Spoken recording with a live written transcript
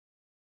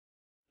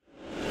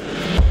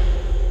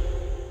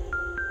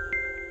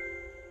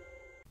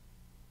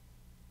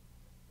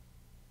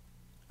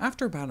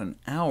after about an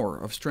hour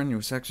of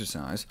strenuous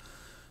exercise,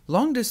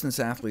 long-distance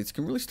athletes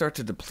can really start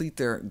to deplete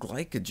their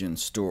glycogen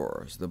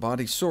stores, the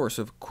body's source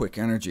of quick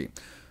energy.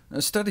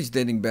 Studies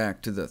dating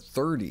back to the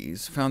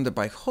 30s found that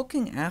by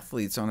hooking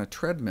athletes on a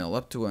treadmill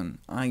up to an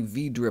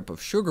IV drip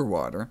of sugar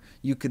water,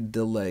 you could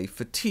delay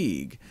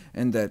fatigue,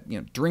 and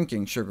that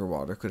drinking sugar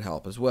water could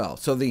help as well.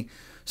 So the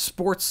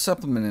sports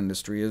supplement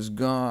industry has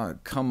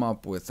come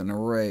up with an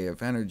array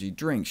of energy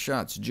drinks,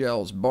 shots,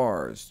 gels,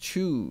 bars,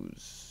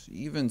 chews,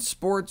 even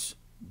sports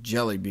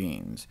jelly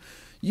beans,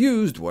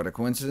 used, what a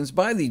coincidence,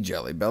 by the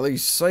Jelly Belly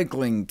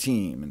cycling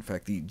team. In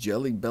fact, the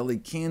Jelly Belly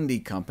Candy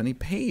Company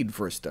paid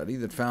for a study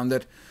that found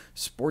that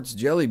sports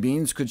jelly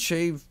beans could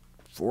shave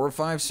 4 or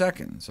 5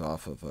 seconds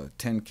off of a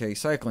 10K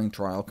cycling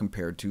trial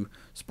compared to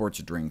sports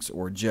drinks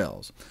or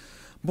gels.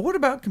 But what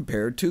about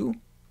compared to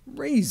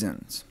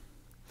raisins?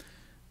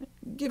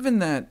 Given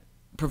that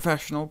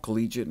professional,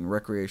 collegiate, and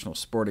recreational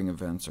sporting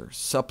events are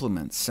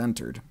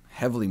supplement-centered,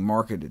 heavily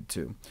marketed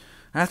to,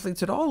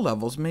 athletes at all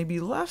levels may be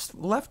left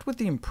with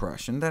the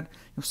impression that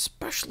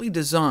specially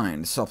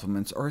designed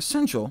supplements are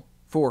essential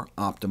for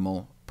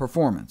optimal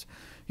performance.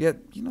 Yet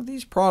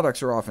these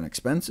products are often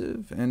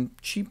expensive, and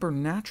cheaper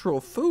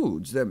natural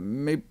foods that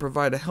may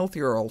provide a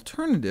healthier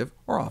alternative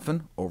are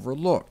often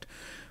overlooked.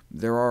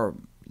 There are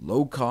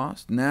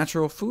low-cost,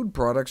 natural food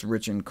products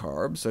rich in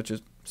carbs, such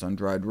as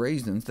sun-dried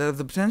raisins, that have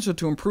the potential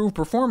to improve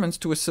performance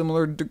to a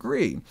similar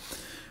degree.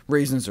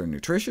 Raisins are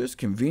nutritious,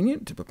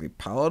 convenient, typically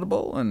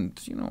palatable, and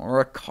are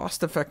a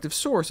cost-effective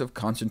source of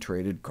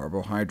concentrated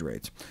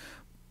carbohydrates.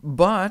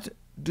 But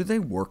do they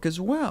work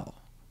as well?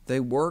 They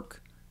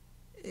work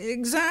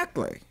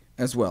exactly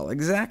as well,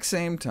 exact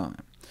same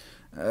time.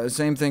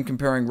 Same thing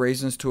comparing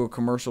raisins to a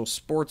commercial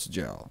sports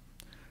gel.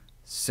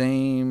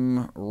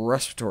 Same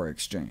respiratory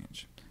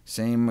exchange,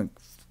 same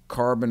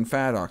carbon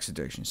fat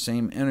oxidation,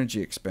 same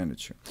energy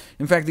expenditure.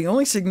 In fact, the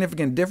only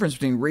significant difference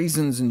between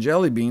raisins and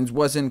jelly beans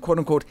was in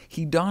quote-unquote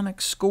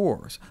hedonic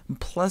scores,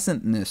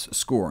 pleasantness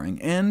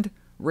scoring, and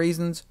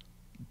raisins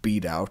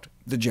beat out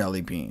the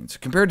jelly beans.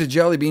 Compared to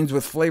jelly beans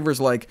with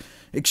flavors like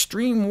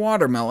extreme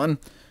watermelon,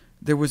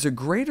 there was a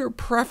greater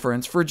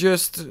preference for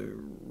just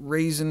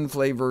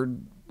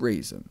raisin-flavored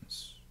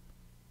raisins.